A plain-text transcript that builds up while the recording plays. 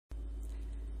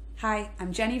Hi,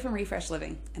 I'm Jenny from Refresh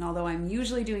Living, and although I'm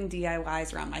usually doing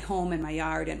DIYs around my home and my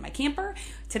yard and my camper,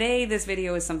 today this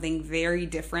video is something very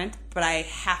different, but I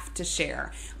have to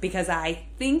share because I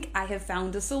think I have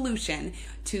found a solution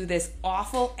to this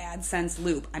awful Adsense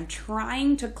loop. I'm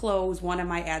trying to close one of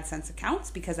my Adsense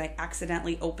accounts because I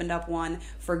accidentally opened up one,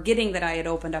 forgetting that I had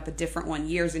opened up a different one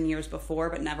years and years before,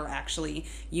 but never actually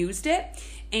used it.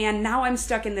 And now I'm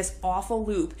stuck in this awful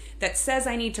loop that says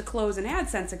I need to close an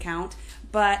Adsense account,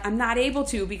 but I'm not able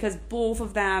to because both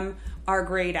of them are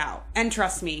grayed out. And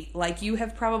trust me, like you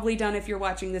have probably done if you're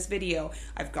watching this video,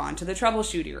 I've gone to the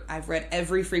troubleshooter, I've read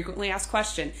every frequently asked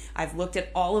question, I've looked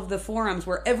at all of the forums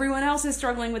where everyone else is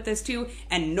struggling with this too,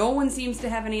 and no one seems to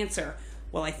have an answer.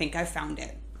 Well, I think I found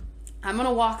it. I'm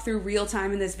gonna walk through real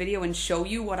time in this video and show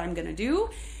you what I'm gonna do.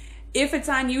 If it's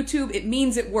on YouTube, it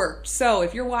means it worked. So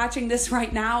if you're watching this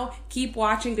right now, keep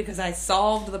watching because I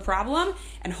solved the problem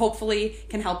and hopefully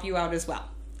can help you out as well.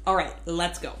 All right,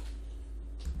 let's go.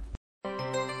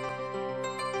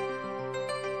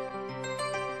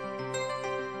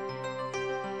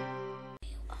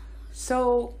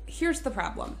 So here's the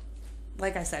problem.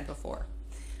 Like I said before,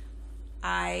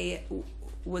 I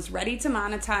was ready to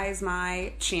monetize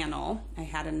my channel. I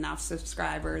had enough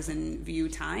subscribers and view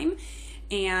time.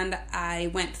 And I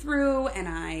went through and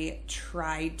I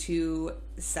tried to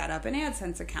set up an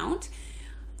Adsense account.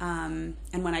 And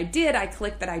when I did, I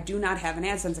clicked that I do not have an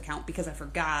Adsense account because I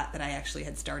forgot that I actually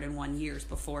had started one years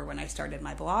before when I started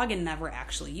my blog and never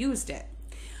actually used it.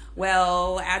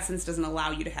 Well, Adsense doesn't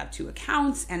allow you to have two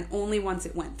accounts, and only once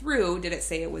it went through did it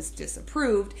say it was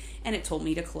disapproved and it told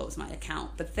me to close my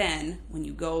account. But then when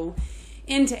you go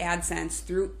into Adsense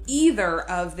through either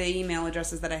of the email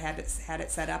addresses that I had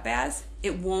it set up as,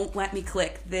 it won't let me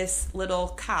click this little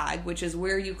cog, which is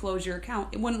where you close your account.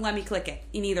 It wouldn't let me click it.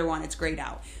 In either one, it's grayed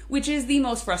out, which is the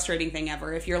most frustrating thing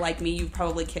ever. If you're like me, you've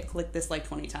probably clicked this like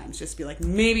 20 times just to be like,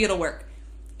 maybe it'll work.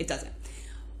 It doesn't.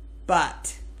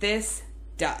 But this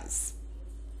does.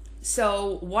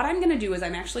 So what I'm going to do is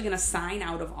I'm actually going to sign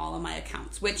out of all of my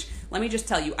accounts, which let me just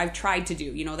tell you, I've tried to do.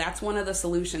 You know, that's one of the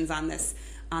solutions on this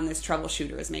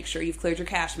troubleshooter is make sure you've cleared your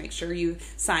cache, make sure you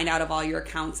signed out of all your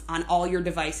accounts on all your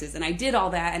devices. And I did all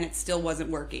that and it still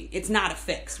wasn't working. It's not a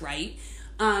fix, right?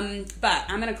 But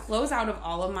I'm going to close out of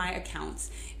all of my accounts.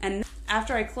 And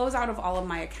after I close out of all of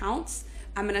my accounts,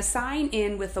 I'm going to sign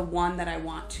in with the one that I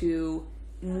want to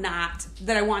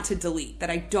delete, that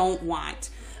I don't want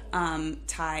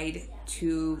tied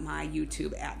to my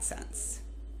YouTube Adsense.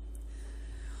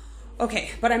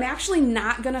 Okay, but I'm actually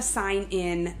not gonna sign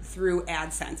in through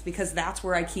Adsense because that's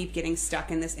where I keep getting stuck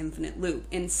in this infinite loop.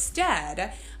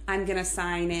 Instead, I'm gonna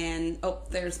sign in, oh,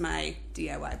 there's my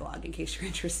DIY blog in case you're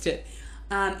interested.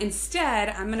 Instead,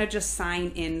 I'm gonna just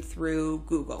sign in through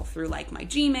Google, through like my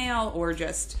Gmail or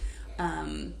just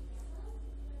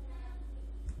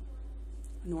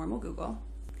normal Google.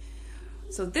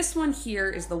 So this one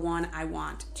here is the one I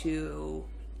want to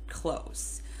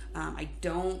close. I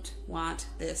don't want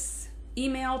this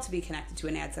email to be connected to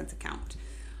an Adsense account.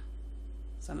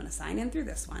 So I'm going to sign in through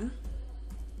this one.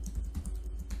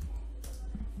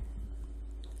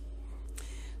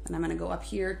 Then I'm going to go up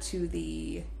here to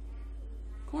the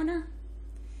corner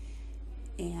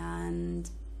and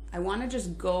I want to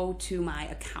just go to my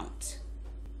account.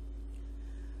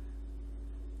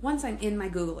 Once I'm in my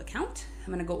Google account,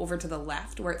 I'm going to go over to the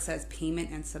left where it says payment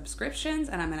and subscriptions,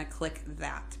 and I'm going to click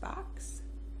that box.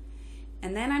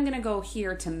 And then I'm going to go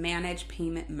here to manage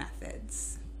payment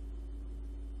methods.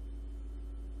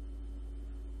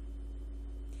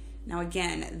 Now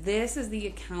again, this is the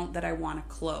account that I want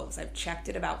to close. I've checked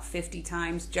it about 50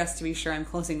 times just to be sure I'm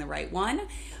closing the right one,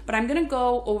 but I'm going to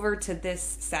go over to this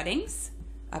settings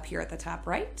up here at the top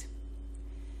right.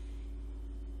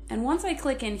 And once I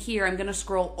click in here, I'm going to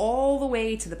scroll all the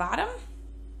way to the bottom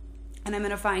and I'm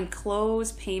going to find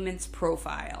Close Payments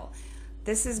Profile.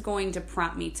 This is going to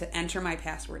prompt me to enter my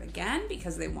password again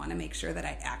because they want to make sure that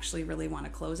I actually really want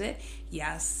to close it.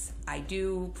 Yes, I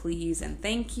do, please, and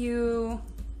thank you.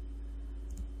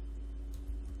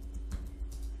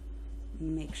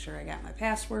 Make sure I got my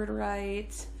password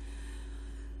right.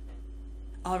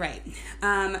 All right,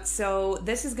 so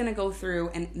this is gonna go through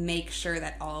and make sure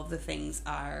that all of the things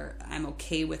I'm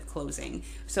okay with closing.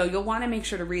 So you'll wanna make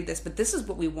sure to read this, but this is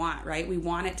what we want, right? We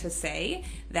want it to say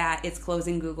that it's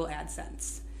closing Google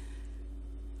AdSense.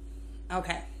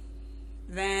 Okay,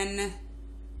 then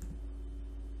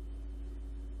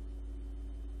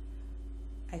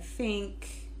I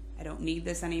think I don't need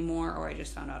this anymore, or I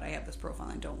just found out I have this profile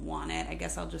and don't want it. I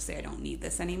guess I'll just say I don't need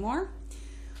this anymore.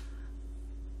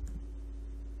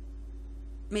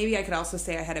 Maybe I could also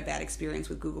say I had a bad experience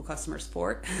with Google customer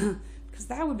support. because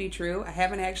that would be true. I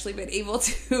haven't actually been able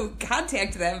to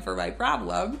contact them for my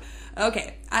problem.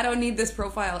 Okay, I don't need this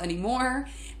profile anymore.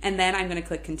 And then I'm going to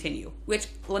click continue, which,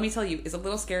 let me tell you, is a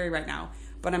little scary right now.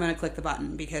 But I'm going to click the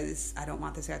button because I don't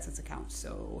want this AdSense account.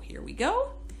 So here we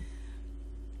go.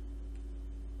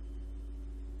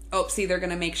 Oh, see, they're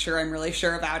going to make sure I'm really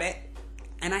sure about it.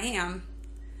 And I am.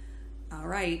 All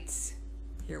right,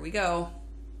 here we go.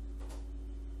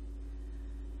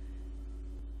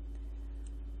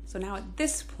 So now at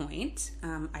this point,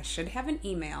 I should have an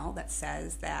email that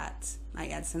says that my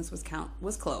AdSense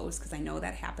was closed, because I know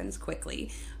that happens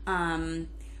quickly.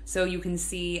 So you can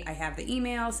see I have the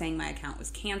email saying my account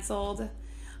was canceled.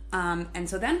 And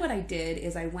so then what I did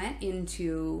is I went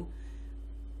into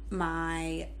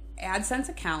my AdSense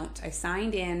account. I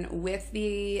signed in with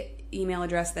the email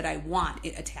address that I want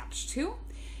it attached to.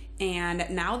 And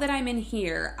now that I'm in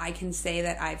here, I can say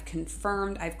that I've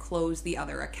confirmed I've closed the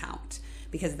other account,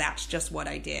 because that's just what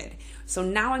I did. So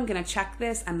now I'm going to check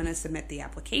this. I'm going to submit the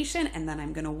application, and then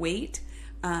I'm going to wait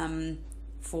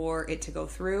for it to go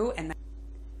through. And then,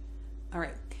 all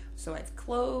right, so I've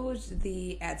closed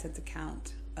the AdSense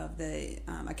account of the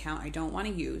account I don't want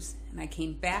to use, and I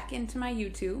came back into my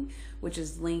YouTube, which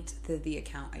is linked to the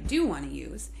account I do want to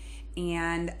use,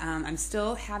 and I'm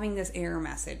still having this error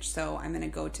message. So I'm going to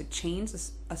go to change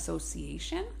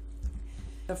association.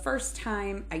 The first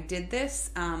time I did this,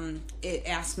 it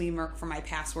asked me for my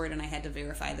password, and I had to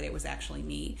verify that it was actually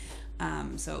me.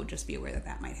 So just be aware that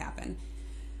that might happen.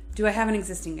 Do I have an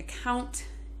existing account?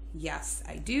 Yes,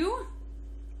 I do.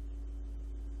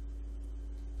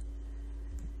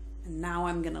 And now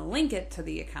I'm going to link it to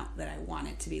the account that I want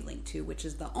it to be linked to, which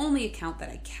is the only account that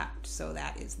I kept. So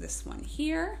that is this one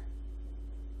here,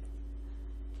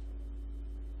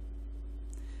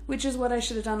 which is what I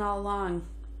should have done all along.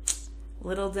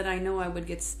 Little did I know I would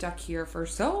get stuck here for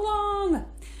so long.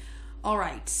 All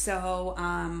right, so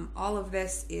all of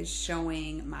this is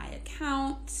showing my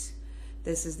account.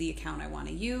 This is the account I want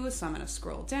to use, so I'm going to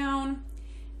scroll down,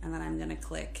 and then I'm going to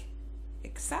click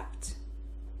accept.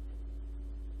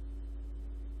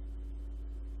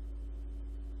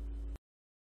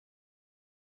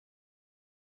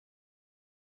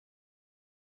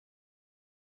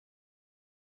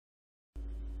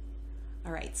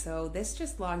 All right, so this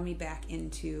just logged me back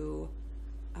into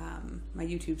my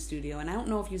YouTube studio, and I don't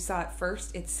know if you saw it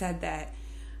first. It said that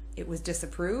it was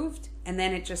disapproved, and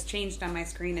then it just changed on my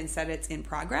screen and said it's in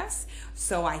progress.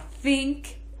 So I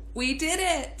think we did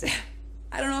it.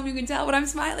 I don't know if you can tell, but I'm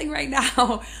smiling right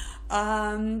now.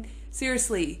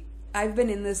 Seriously, I've been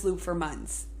in this loop for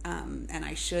months, and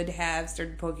I should have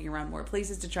started poking around more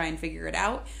places to try and figure it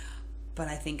out, but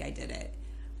I think I did it.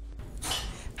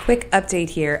 Quick update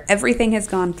here. Everything has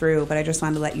gone through, but I just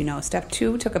wanted to let you know. Step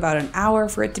 2 took about an hour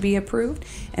for it to be approved,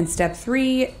 and step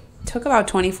 3 took about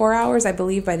 24 hours. I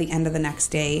believe by the end of the next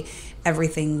day,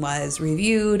 everything was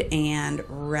reviewed and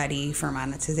ready for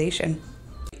monetization.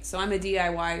 So I'm a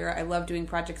DIYer. I love doing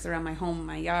projects around my home,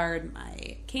 my yard,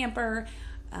 my camper.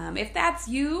 If that's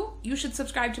you, you should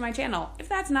subscribe to my channel. If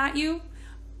that's not you,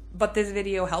 but this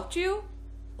video helped you,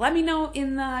 let me know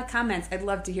in the comments. I'd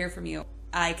love to hear from you.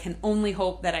 I can only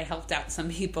hope that I helped out some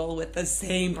people with the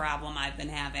same problem I've been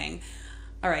having.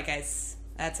 All right, guys,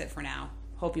 that's it for now.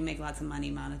 Hope you make lots of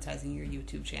money monetizing your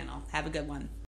YouTube channel. Have a good one.